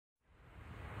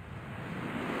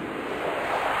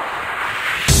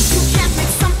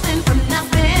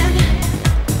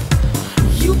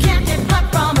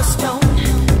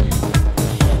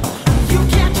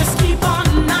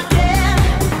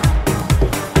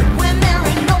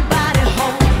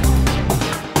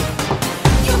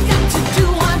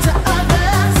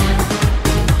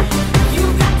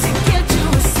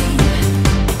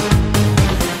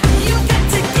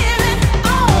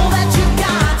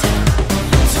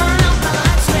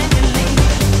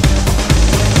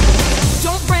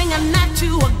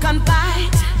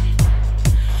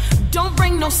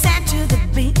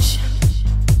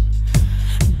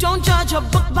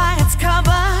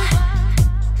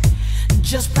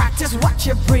practice what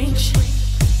you preach.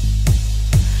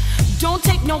 Don't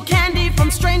take no candy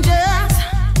from strangers.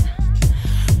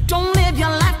 Don't live your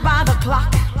life by the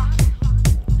clock.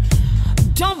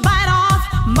 Don't bite off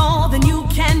more than you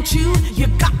can chew. You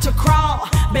got to crawl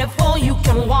before